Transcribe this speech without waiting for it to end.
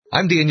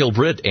I'm Daniel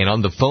Britt, and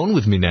on the phone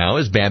with me now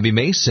is Babbie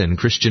Mason,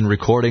 Christian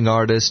recording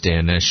artist,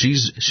 and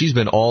she's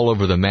been all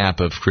over the map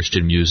of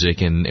Christian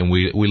music, and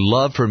we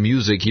love her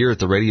music here at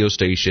the radio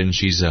station.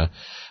 She's a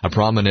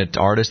prominent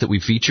artist that we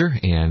feature,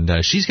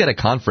 and she's got a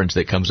conference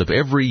that comes up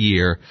every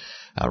year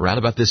around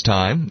about this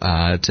time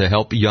to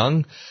help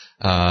young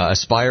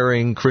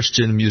aspiring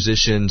Christian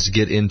musicians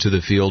get into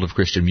the field of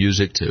Christian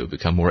music, to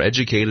become more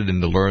educated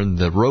and to learn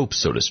the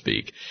ropes, so to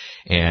speak.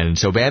 And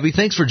so, Babbie,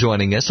 thanks for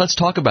joining us. Let's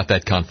talk about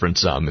that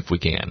conference if we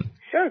can.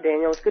 Sure,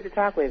 Daniel. It's good to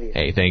talk with you.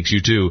 Hey, thanks.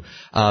 You too.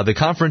 The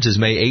conference is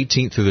May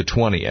 18th through the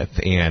 20th.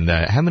 And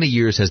how many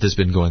years has this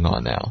been going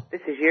on now?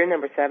 This is year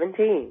number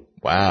 17.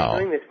 Wow. I've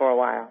been doing this for a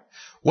while.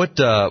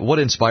 What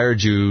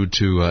inspired you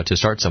to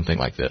start something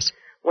like this?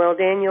 Well,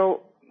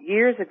 Daniel,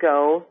 years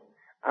ago,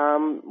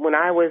 when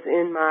I was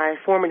in my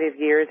formative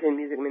years in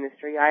music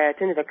ministry, I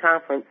attended a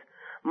conference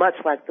much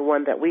like the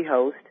one that we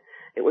host.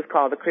 It was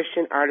called the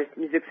Christian Artist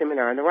Music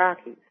Seminar in the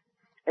Rockies,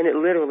 and it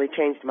literally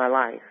changed my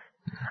life.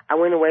 I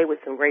went away with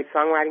some great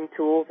songwriting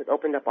tools. It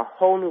opened up a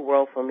whole new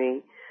world for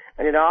me,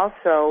 and it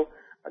also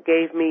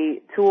gave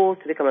me tools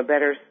to become a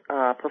better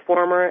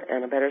performer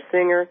and a better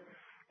singer,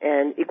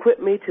 and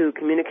equipped me to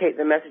communicate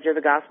the message of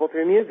the gospel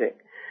through music.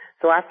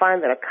 So I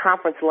find that a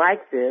conference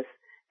like this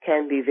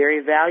can be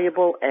very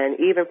valuable and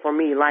even for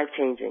me,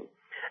 life-changing.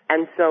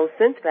 And so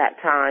since that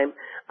time,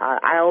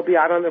 I'll be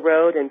out on the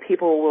road and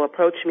people will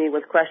approach me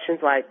with questions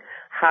like,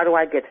 how do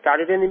I get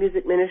started in the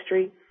music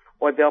ministry?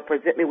 Or they'll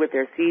present me with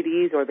their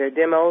CDs or their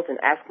demos and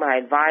ask my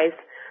advice.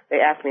 They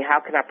ask me,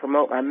 how can I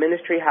promote my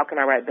ministry? How can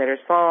I write better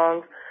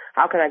songs?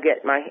 How can I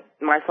get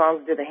my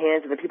songs into the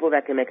hands of the people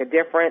that can make a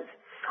difference?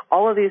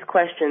 All of these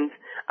questions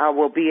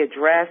will be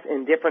addressed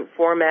in different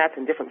formats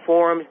and different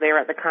forums there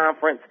at the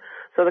conference.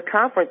 So the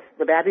conference,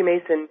 the Babbie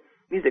Mason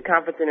Music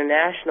Conference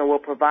International, will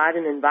provide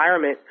an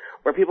environment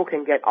where people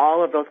can get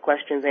all of those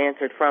questions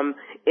answered from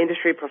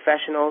industry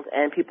professionals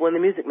and people in the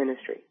music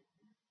ministry.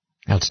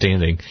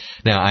 Outstanding.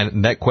 Now,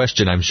 that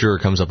question, I'm sure,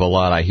 comes up a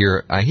lot. I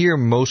hear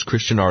most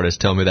Christian artists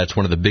tell me that's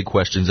one of the big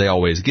questions they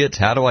always get.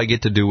 How do I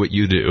get to do what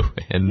you do?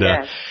 And,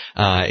 yes.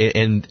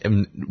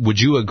 And would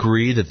you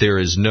agree that there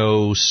is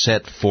no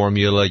set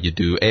formula? You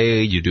do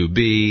A, you do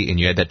B, and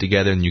you add that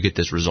together and you get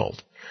this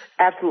result?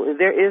 Absolutely.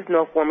 There is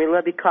no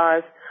formula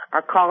because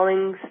our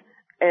callings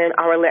and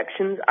our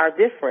elections are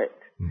different.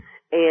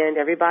 And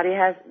everybody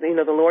has,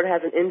 the Lord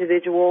has an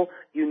individual,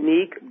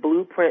 unique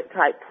blueprint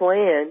type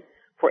plan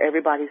for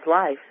everybody's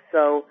life.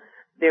 So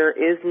there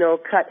is no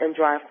cut and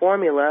dry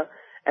formula.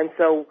 And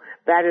so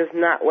that is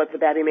not what the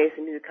Babbie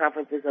Mason Music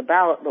Conference is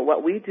about. But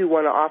what we do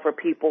want to offer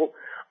people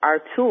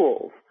are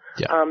tools.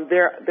 Yeah.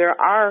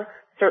 There are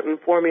certain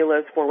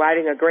formulas for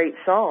writing a great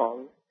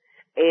song,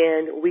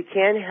 and we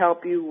can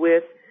help you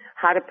with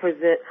how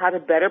to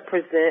better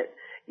present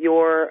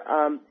your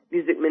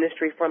music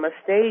ministry from a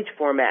stage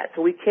format.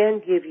 So we can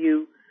give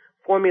you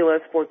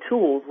formulas for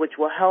tools which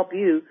will help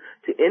you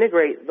to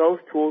integrate those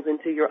tools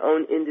into your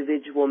own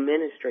individual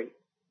ministry.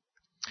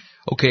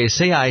 Okay,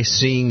 say I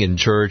sing in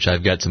church,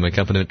 I've got some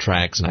accompaniment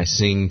tracks, and I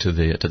sing to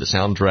the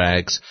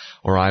soundtracks,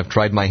 or I've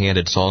tried my hand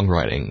at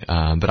songwriting,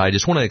 but I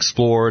just want to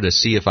explore to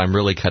see if I'm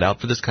really cut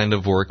out for this kind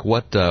of work.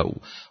 What's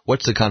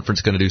the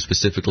conference going to do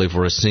specifically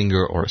for a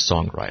singer or a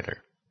songwriter?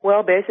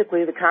 Well,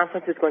 basically, the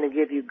conference is going to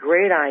give you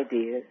great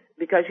ideas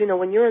because,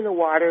 when you're in the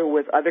water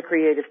with other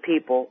creative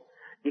people,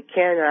 you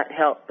cannot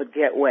help but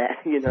get wet.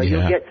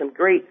 You'll get some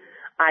great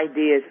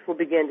ideas. This will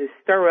begin to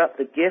stir up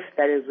the gift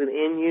that is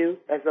within you,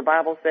 as the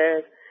Bible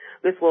says.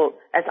 This will,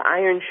 as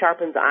iron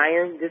sharpens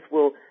iron, this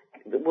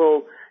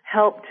will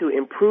help to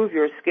improve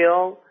your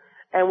skill.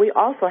 And we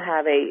also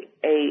have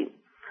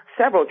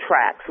several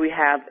tracks. We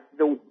have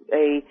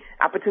a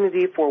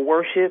opportunity for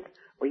worship,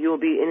 where you will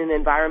be in an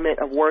environment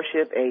of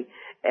worship,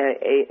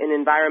 an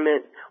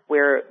environment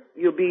where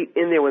you'll be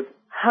in there with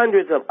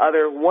hundreds of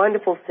other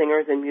wonderful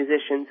singers and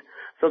musicians.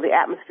 So the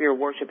atmosphere of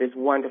worship is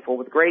wonderful,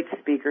 with great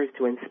speakers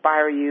to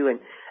inspire you and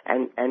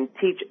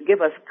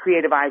give us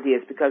creative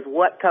ideas, because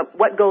what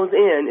goes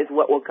in is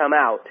what will come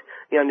out.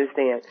 You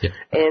understand? Yeah.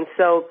 And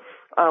so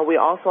we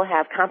also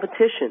have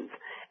competitions,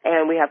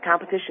 and we have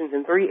competitions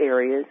in 3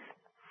 areas: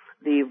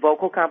 the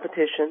vocal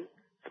competition,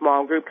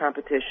 small group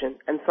competition,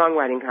 and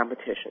songwriting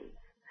competition.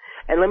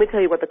 And let me tell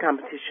you what the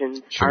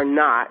competitions are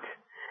not.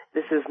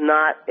 This is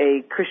not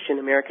a Christian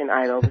American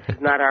Idol. This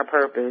is not our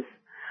purpose.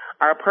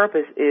 Our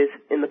purpose is,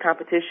 in the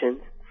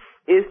competitions,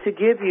 is to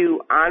give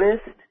you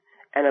honest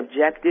and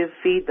objective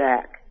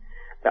feedback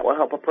that will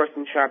help a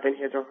person sharpen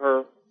his or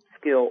her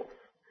skills.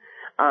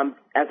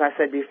 As I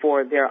said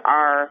before, there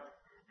are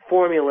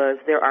formulas,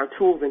 there are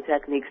tools and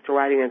techniques to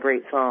writing a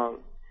great song.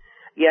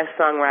 Yes,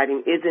 songwriting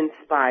is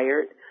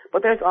inspired,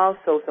 but there's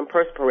also some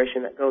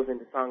perspiration that goes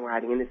into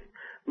songwriting, and it's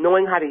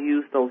knowing how to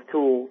use those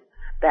tools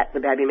that the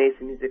Babbie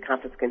Mason Music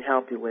Conference can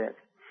help you with.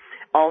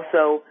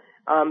 Also,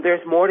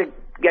 there's more to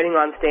getting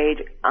on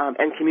stage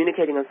and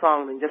communicating a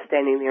song than just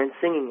standing there and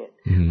singing it.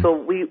 Mm-hmm. So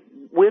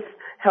with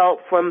help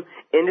from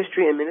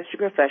industry and ministry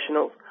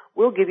professionals,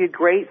 we'll give you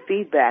great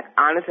feedback,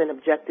 honest and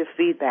objective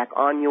feedback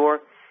on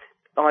your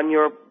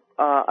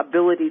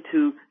ability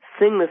to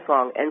sing the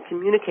song and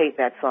communicate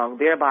that song,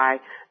 thereby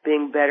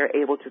being better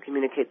able to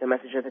communicate the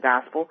message of the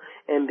gospel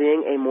and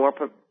being a more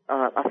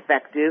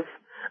effective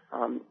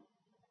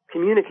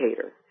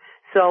communicator.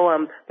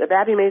 So the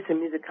Babbie Mason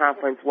Music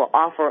Conference will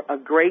offer a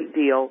great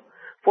deal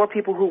for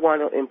people who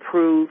want to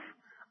improve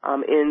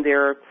in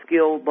their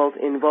skill, both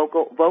in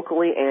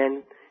vocally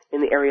and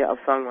in the area of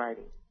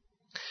songwriting.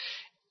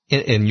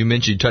 And you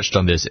mentioned, you touched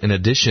on this, in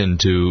addition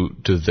to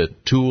the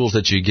tools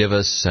that you give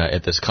us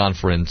at this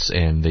conference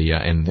and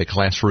the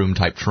classroom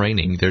type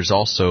training, there's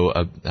also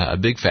a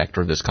big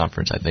factor of this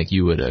conference, I think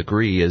you would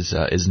agree, is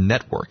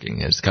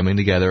networking, is coming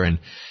together and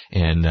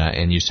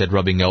you said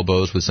rubbing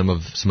elbows with some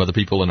other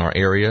people in our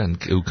area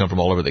and who come from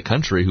all over the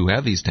country who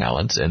have these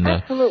talents and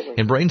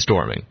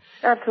brainstorming.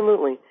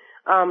 Absolutely.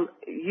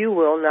 You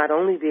will not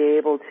only be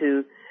able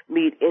to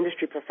meet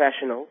industry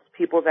professionals,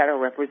 people that are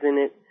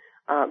represented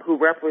who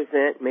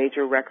represent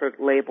major record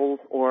labels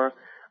or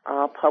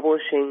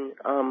publishing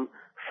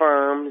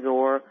firms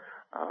or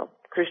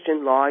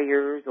Christian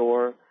lawyers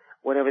or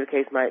whatever the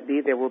case might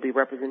be. There will be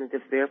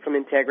representatives there from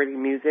Integrity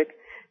Music,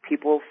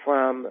 people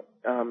from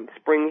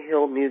Spring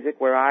Hill Music,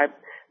 where I've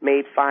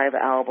made 5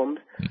 albums.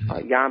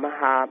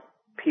 Yamaha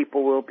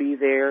people will be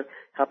there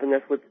helping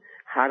us with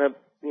how to,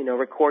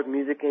 record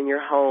music in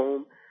your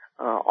home.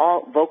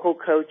 All vocal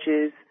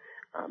coaches,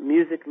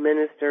 music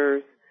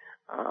ministers,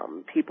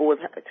 people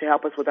to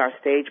help us with our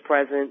stage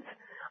presence.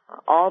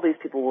 All these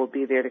people will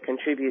be there to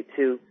contribute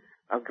to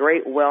a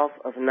great wealth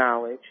of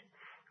knowledge.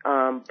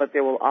 But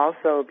there will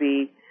also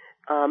be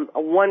a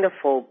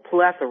wonderful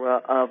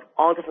plethora of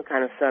all different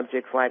kind of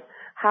subjects, like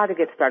how to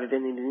get started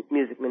in the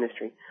music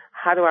ministry.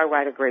 How do I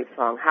write a great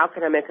song? How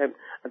can I make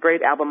a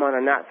great album on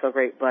a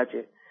not-so-great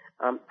budget?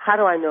 How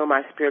do I know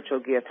my spiritual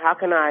gift? How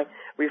can I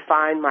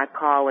refine my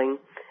calling?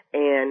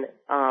 And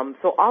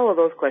so all of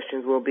those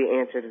questions will be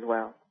answered as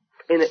well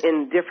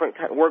in different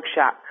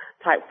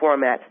workshop-type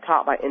formats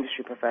taught by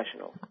industry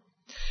professionals.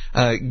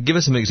 Give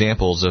us some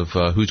examples of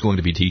who's going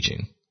to be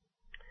teaching.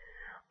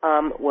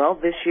 Well,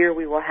 this year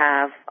we will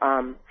have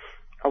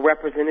a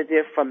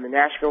representative from the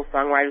Nashville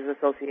Songwriters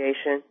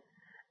Association,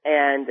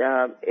 and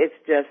it's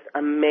just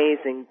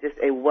amazing, just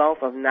a wealth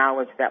of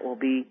knowledge that will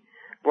be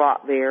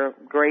brought there,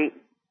 great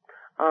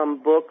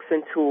books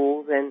and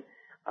tools, and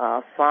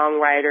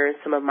songwriters,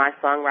 some of my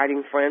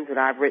songwriting friends that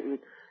I've written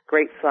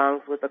great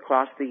songs with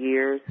across the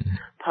years,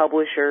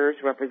 publishers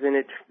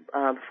represented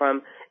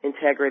from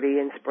Integrity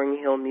and Spring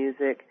Hill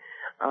Music,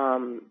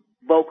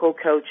 vocal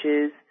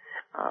coaches.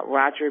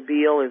 Roger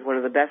Beal is one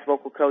of the best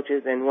vocal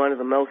coaches and one of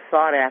the most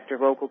sought-after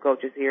vocal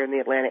coaches here in the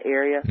Atlanta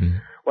area.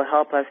 Will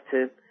help us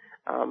to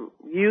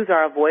use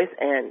our voice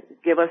and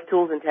give us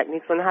tools and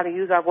techniques on how to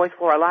use our voice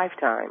for a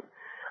lifetime.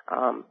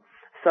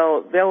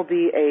 So there will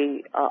be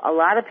a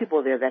lot of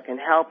people there that can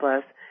help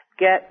us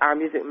get our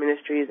music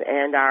ministries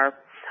and our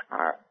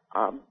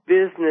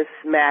business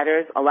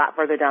matters a lot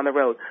further down the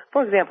road.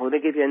 For example, to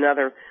give you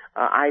another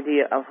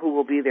idea of who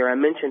will be there, I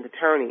mentioned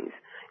attorneys.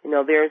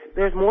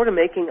 There's more to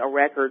making a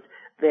record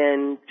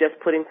than just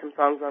putting some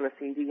songs on a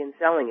CD and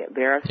selling it.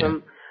 There are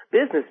some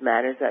business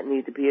matters that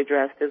need to be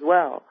addressed as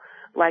well.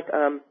 Like,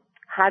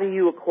 how do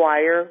you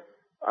acquire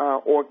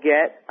or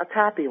get a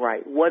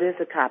copyright? What is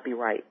a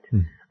copyright?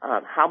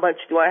 How much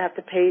do I have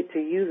to pay to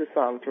use a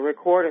song, to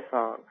record a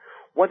song?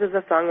 What does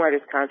a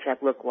songwriter's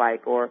contract look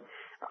like? Or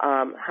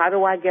how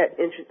do I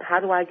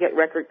get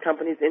record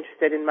companies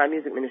interested in my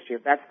music ministry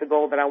if that's the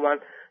goal that I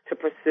want to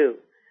pursue?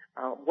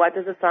 What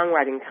does a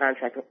songwriting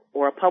contract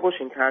or a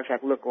publishing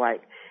contract look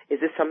like? Is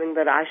this something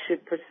that I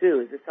should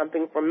pursue? Is this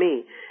something for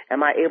me?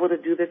 Am I able to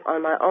do this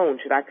on my own?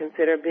 Should I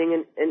consider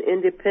being an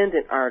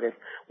independent artist?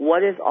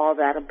 What is all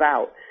that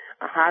about?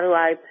 How do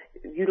I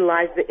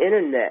utilize the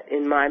internet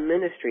in my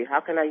ministry?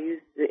 How can I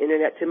use the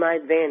internet to my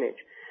advantage?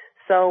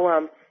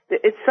 So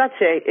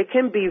it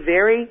can be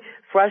very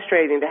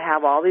frustrating to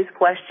have all these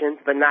questions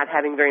but not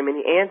having very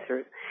many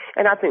answers.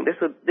 And I think this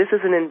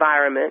is an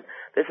environment,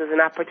 this is an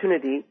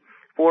opportunity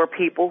for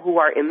people who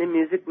are in the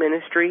music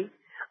ministry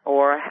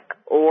or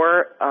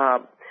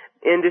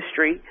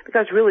industry,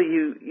 because really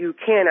you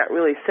cannot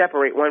really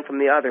separate one from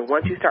the other.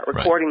 Once you start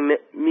recording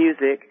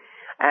music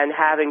and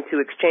having to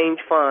exchange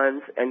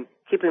funds and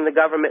keeping the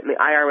government and the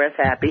IRS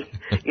happy,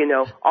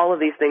 all of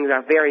these things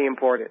are very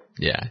important.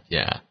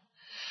 Yeah.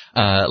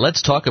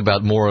 Let's talk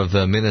about more of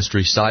the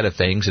ministry side of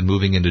things and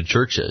moving into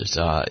churches.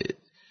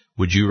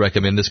 Would you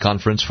recommend this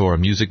conference for a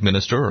music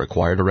minister or a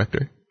choir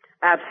director?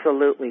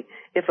 Absolutely.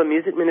 If a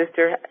music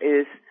minister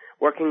is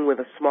working with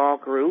a small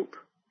group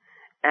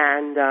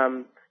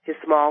and his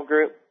small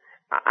group,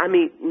 I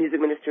meet music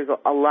ministers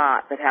a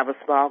lot that have a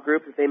small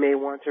group that they may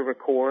want to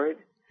record,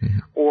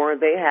 or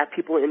they have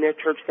people in their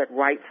church that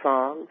write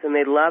songs and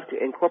they love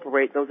to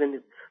incorporate those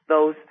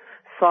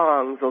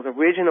songs, those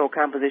original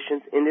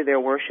compositions into their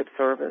worship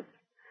service.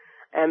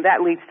 And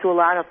that leads to a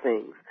lot of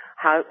things.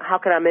 How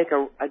can I make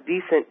a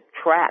decent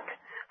track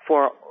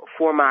for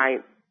my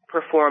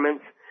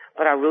performance,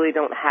 but I really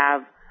don't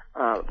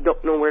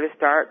know where to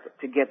start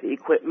to get the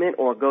equipment,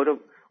 or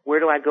where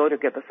do I go to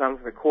get the songs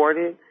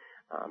recorded?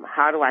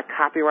 How do I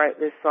copyright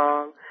this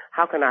song?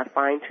 How can I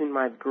fine-tune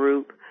my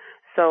group?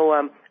 So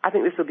I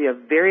think this will be a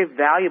very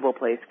valuable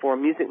place for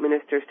music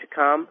ministers to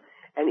come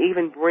and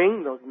even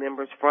bring those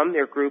members from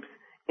their groups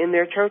in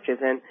their churches.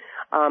 And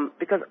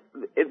because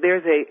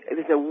there's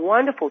a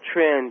wonderful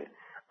trend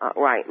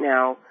right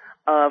now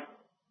of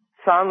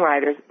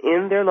songwriters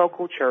in their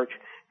local church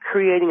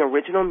creating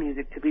original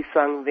music to be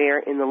sung there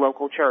in the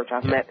local church.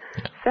 I've met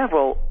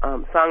several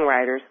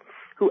songwriters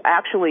who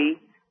actually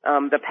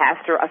the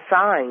pastor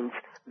assigns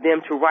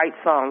them to write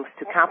songs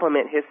to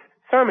complement his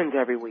sermons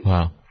every week.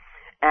 Wow.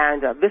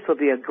 And this will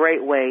be a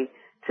great way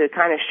to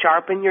kind of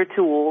sharpen your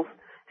tools,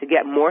 to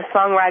get more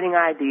songwriting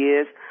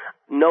ideas,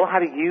 know how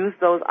to use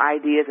those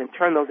ideas and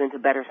turn those into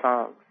better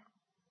songs.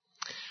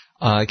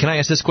 Can I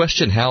ask this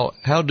question?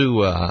 How do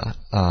well,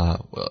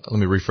 let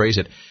me rephrase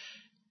it.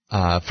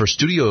 For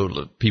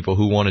studio people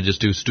who want to just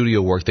do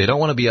studio work, they don't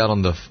want to be out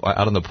on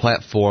the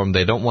platform.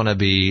 They don't want to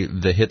be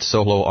the hit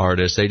solo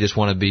artist. They just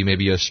want to be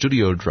maybe a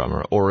studio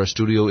drummer or a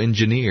studio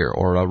engineer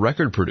or a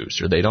record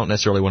producer. They don't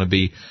necessarily want to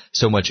be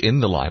so much in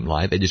the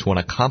limelight. They just want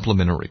to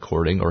complement a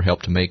recording or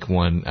help to make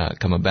one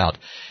come about.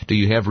 Do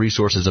you have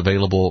resources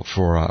available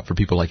for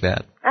people like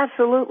that?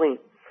 Absolutely.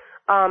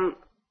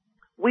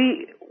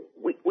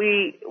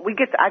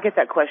 I get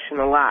that question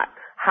a lot.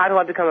 How do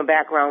I become a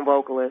background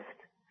vocalist?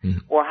 Mm-hmm.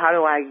 Or how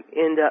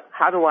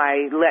do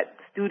I let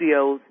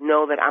studios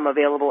know that I'm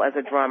available as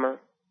a drummer?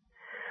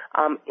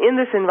 In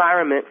this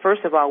environment,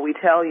 first of all, we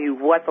tell you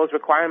what those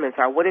requirements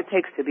are, what it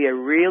takes to be a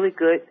really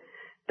good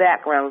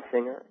background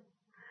singer.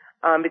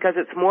 Because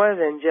it's more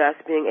than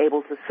just being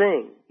able to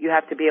sing. You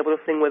have to be able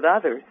to sing with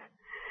others.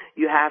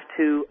 You have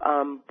to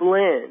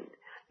blend.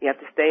 You have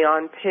to stay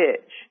on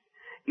pitch.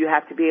 You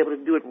have to be able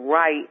to do it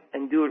right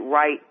and do it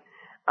right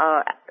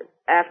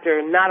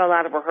after not a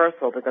lot of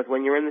rehearsal, because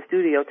when you're in the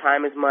studio,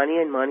 time is money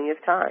and money is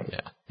time.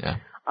 Yeah.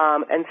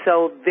 And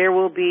so there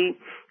will be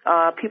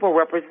people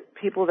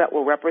that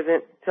will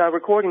represent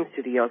recording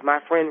studios. My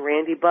friend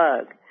Randy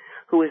Bugg,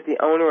 who is the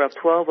owner of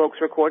 12 Oaks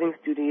Recording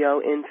Studio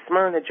in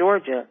Smyrna,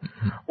 Georgia,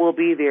 will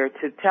be there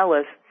to tell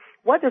us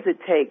what does it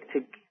take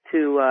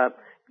to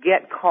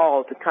get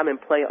called to come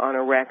and play on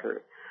a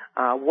record.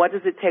 What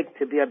does it take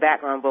to be a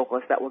background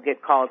vocalist that will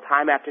get called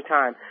time after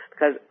time?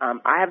 Because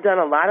I have done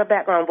a lot of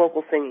background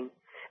vocal singing,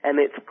 and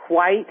it's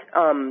quite,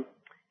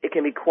 it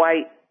can be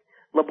quite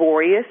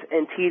laborious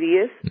and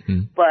tedious. Mm-hmm.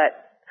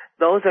 But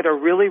those that are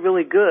really,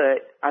 really good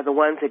are the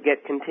ones that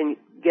get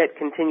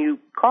continued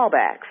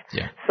callbacks.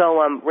 Yeah.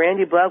 So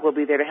Randy Bugg will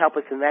be there to help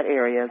us in that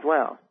area as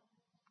well.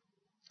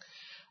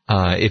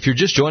 If you're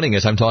just joining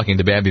us, I'm talking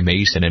to Babbie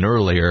Mason, and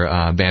earlier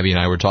Babbie and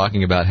I were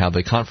talking about how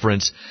the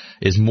conference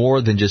is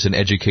more than just an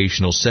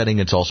educational setting.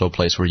 It's also a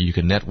place where you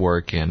can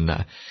network and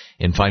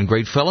find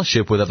great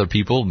fellowship with other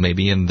people,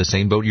 maybe in the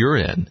same boat you're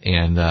in.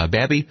 And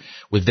Babbie,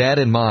 with that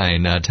in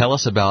mind, tell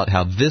us about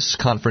how this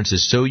conference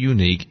is so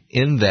unique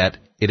in that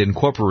it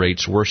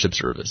incorporates worship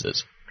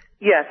services.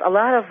 Yes, a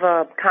lot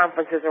of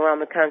conferences around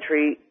the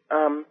country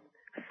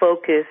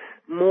focus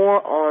more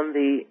on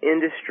the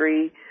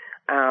industry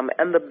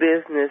and the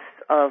business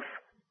of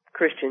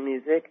Christian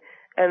music,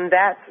 and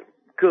that's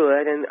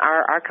good. And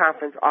our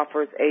conference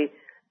offers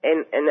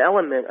an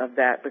element of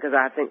that, because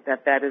I think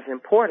that is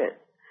important.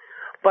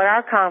 But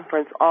our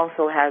conference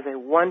also has a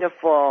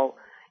wonderful,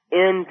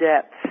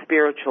 in-depth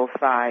spiritual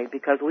side,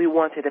 because we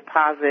want to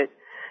deposit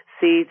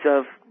seeds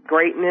of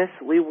greatness.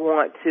 We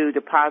want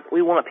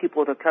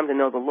people to come to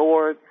know the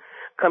Lord,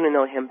 come to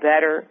know Him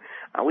better.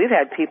 We've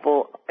had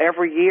people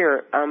every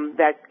year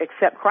that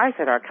accept Christ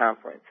at our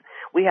conference.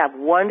 We have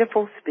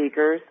wonderful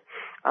speakers,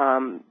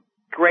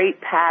 great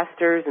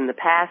pastors. In the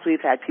past, we've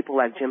had people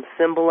like Jim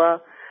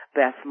Cymbala,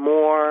 Beth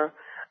Moore.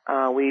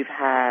 We've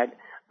had,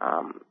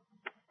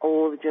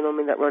 the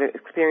gentleman that wrote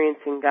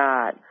Experiencing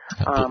God.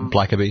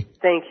 Blackaby.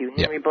 Thank you,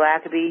 Henry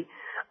Blackaby.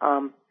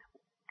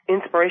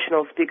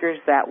 Inspirational speakers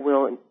that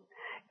will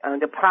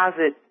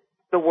deposit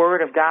the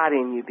Word of God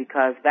in you,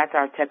 because that's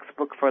our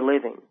textbook for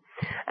living.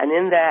 And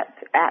in that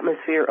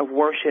atmosphere of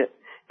worship,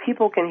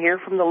 people can hear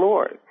from the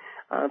Lord.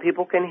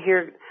 People can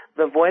hear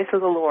the voice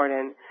of the Lord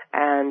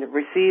and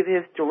receive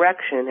His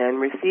direction and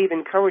receive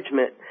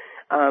encouragement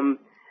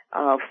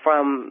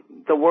from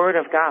the Word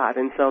of God.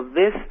 And so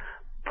this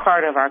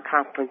part of our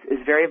conference is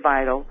very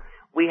vital.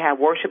 We have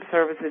worship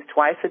services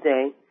twice a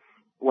day,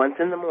 once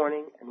in the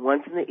morning and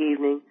once in the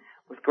evening,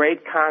 with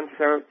great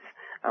concerts.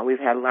 We've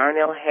had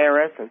Larnell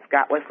Harris and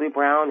Scott Wesley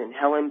Brown and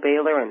Helen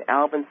Baylor and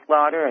Alvin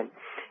Slaughter and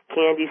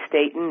Candy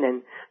Staten,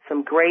 and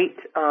some great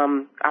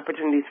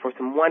opportunities for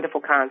some wonderful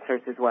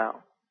concerts as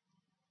well.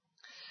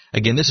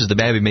 Again, this is the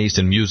Babbie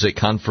Mason Music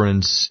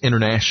Conference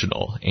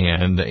International,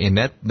 and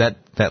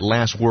that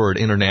last word,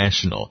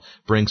 international,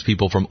 brings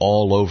people from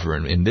all over,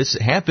 and this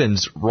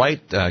happens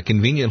right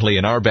conveniently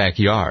in our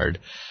backyard,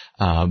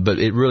 but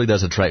it really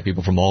does attract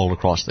people from all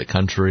across the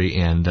country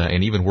and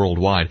even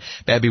worldwide.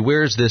 Babbie,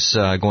 where is this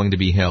going to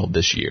be held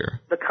this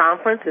year? The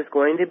conference is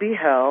going to be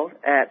held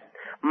at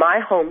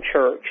my home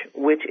church,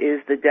 which is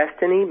the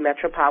Destiny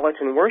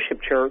Metropolitan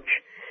Worship Church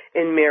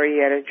in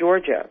Marietta,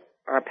 Georgia.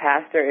 Our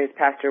pastor is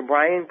Pastor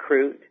Brian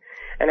Crute,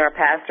 and our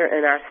pastor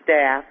and our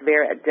staff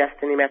there at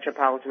Destiny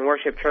Metropolitan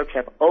Worship Church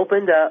have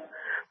opened up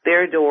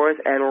their doors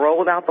and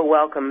rolled out the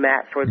welcome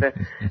mat for the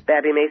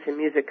Babbie Mason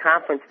Music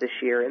Conference this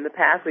year. In the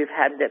past, we've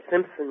had it at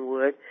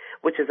Simpsonwood,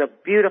 which is a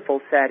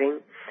beautiful setting,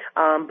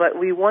 but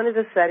we wanted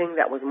a setting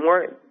that was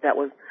more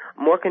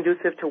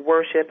conducive to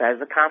worship as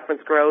the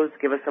conference grows,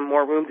 give us some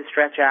more room to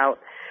stretch out,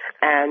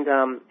 and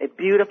a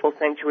beautiful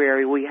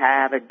sanctuary. We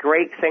have a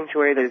great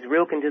sanctuary that is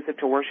real conducive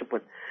to worship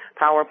with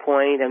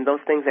PowerPoint and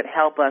those things that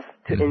help us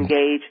to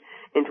engage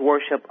into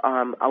worship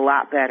a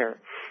lot better.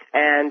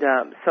 And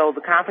so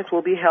the conference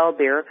will be held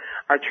there.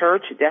 Our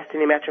church,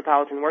 Destiny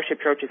Metropolitan Worship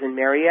Church, is in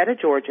Marietta,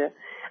 Georgia,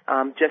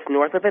 just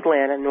north of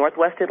Atlanta,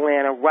 northwest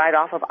Atlanta, right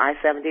off of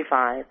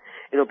I-75.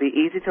 It'll be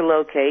easy to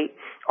locate.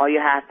 All you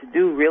have to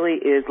do really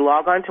is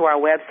log on to our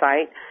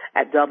website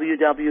at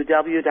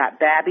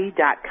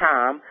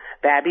www.babbie.com.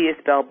 Babbie is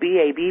spelled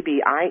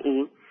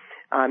B-A-B-B-I-E.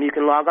 You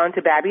can log on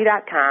to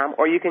babbie.com,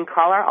 or you can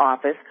call our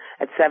office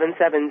at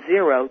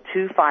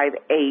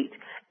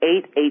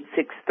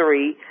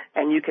 770-258-8863,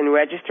 and you can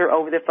register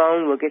over the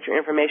phone. We'll get your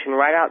information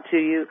right out to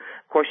you.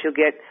 Of course, you'll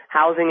get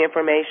housing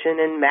information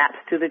and maps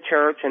to the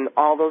church and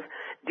all those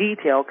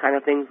detailed kind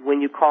of things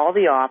when you call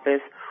the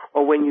office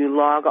or when you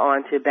log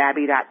on to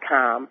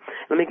babbie.com.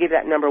 Let me give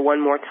that number one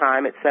more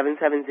time. It's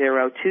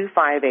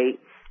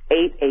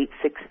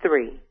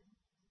 770-258-8863.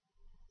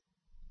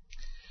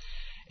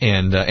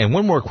 And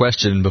one more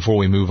question before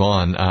we move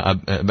on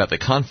about the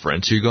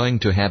conference. You're going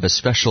to have a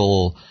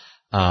special,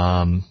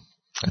 I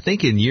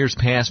think in years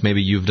past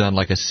maybe you've done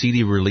like a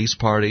CD release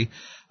party.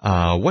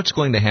 What's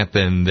going to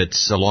happen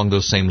that's along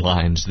those same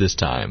lines this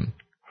time?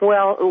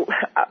 Well,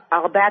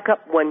 I'll back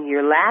up 1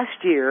 year.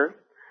 Last year,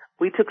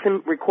 we took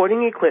some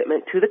recording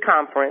equipment to the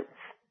conference,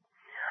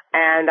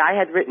 and I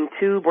had written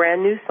 2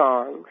 brand new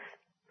songs.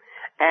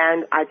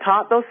 And I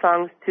taught those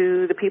songs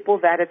to the people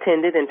that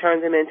attended and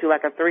turned them into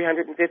like a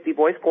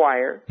 350-voice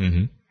choir.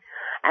 Mm-hmm.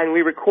 And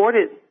we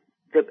recorded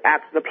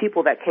the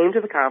people that came to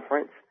the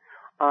conference,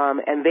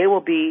 and they will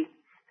be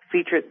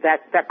featured,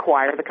 that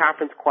choir, the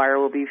conference choir,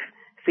 will be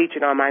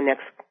featured on my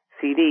next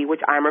CD,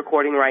 which I'm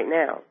recording right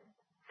now.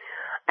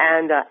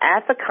 And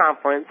at the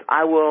conference,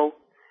 I will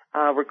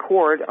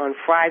record on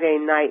Friday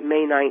night,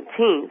 May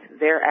 19th,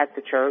 there at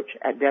the church,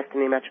 at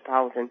Destiny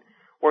Metropolitan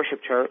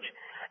Worship Church.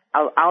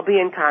 I'll be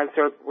in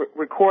concert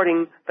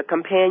recording the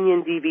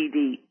companion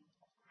DVD.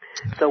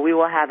 So we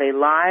will have a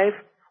live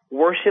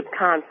worship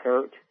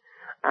concert,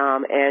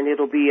 and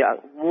it'll be a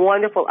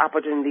wonderful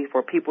opportunity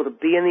for people to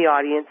be in the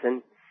audience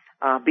and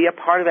be a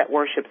part of that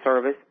worship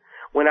service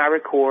when I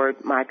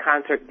record my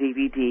concert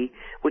DVD,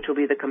 which will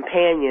be the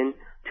companion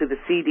to the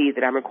CD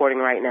that I'm recording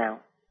right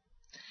now.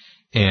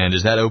 And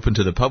is that open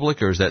to the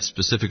public, or is that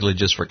specifically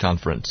just for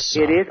conference?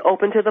 It is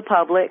open to the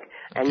public,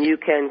 and you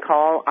can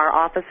call our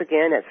office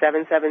again at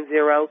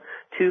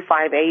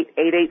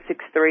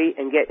 770-258-8863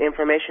 and get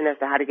information as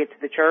to how to get to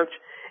the church.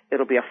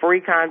 It'll be a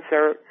free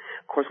concert.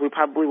 Of course, we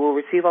probably will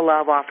receive a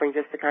love offering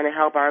just to kind of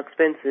help our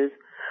expenses,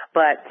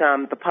 but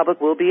the public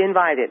will be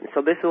invited.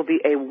 So this will be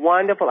a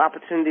wonderful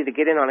opportunity to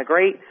get in on a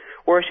great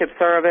worship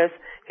service,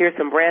 hear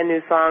some brand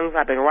new songs.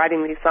 I've been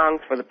writing these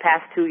songs for the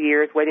past 2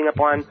 years, waiting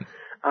upon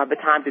the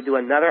time to do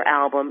another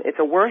album. It's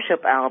a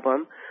worship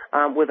album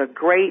with a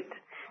great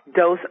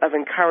dose of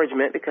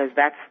encouragement, because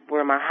that's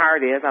where my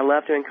heart is. I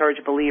love to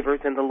encourage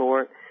believers in the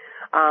Lord.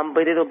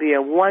 But it'll be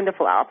a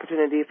wonderful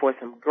opportunity for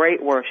some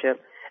great worship,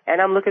 and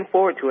I'm looking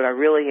forward to it. I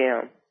really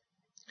am.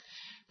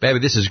 Babbie,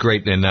 this is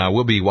great, and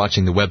we'll be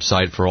watching the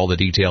website for all the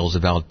details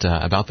about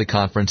the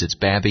conference. It's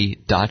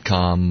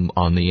babbie.com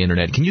on the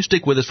Internet. Can you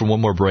stick with us for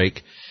one more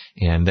break,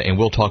 and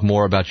we'll talk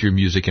more about your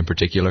music in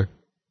particular?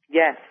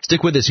 Yes.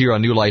 Stick with us here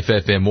on New Life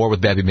FM. More with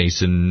Babbie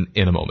Mason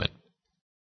in a moment.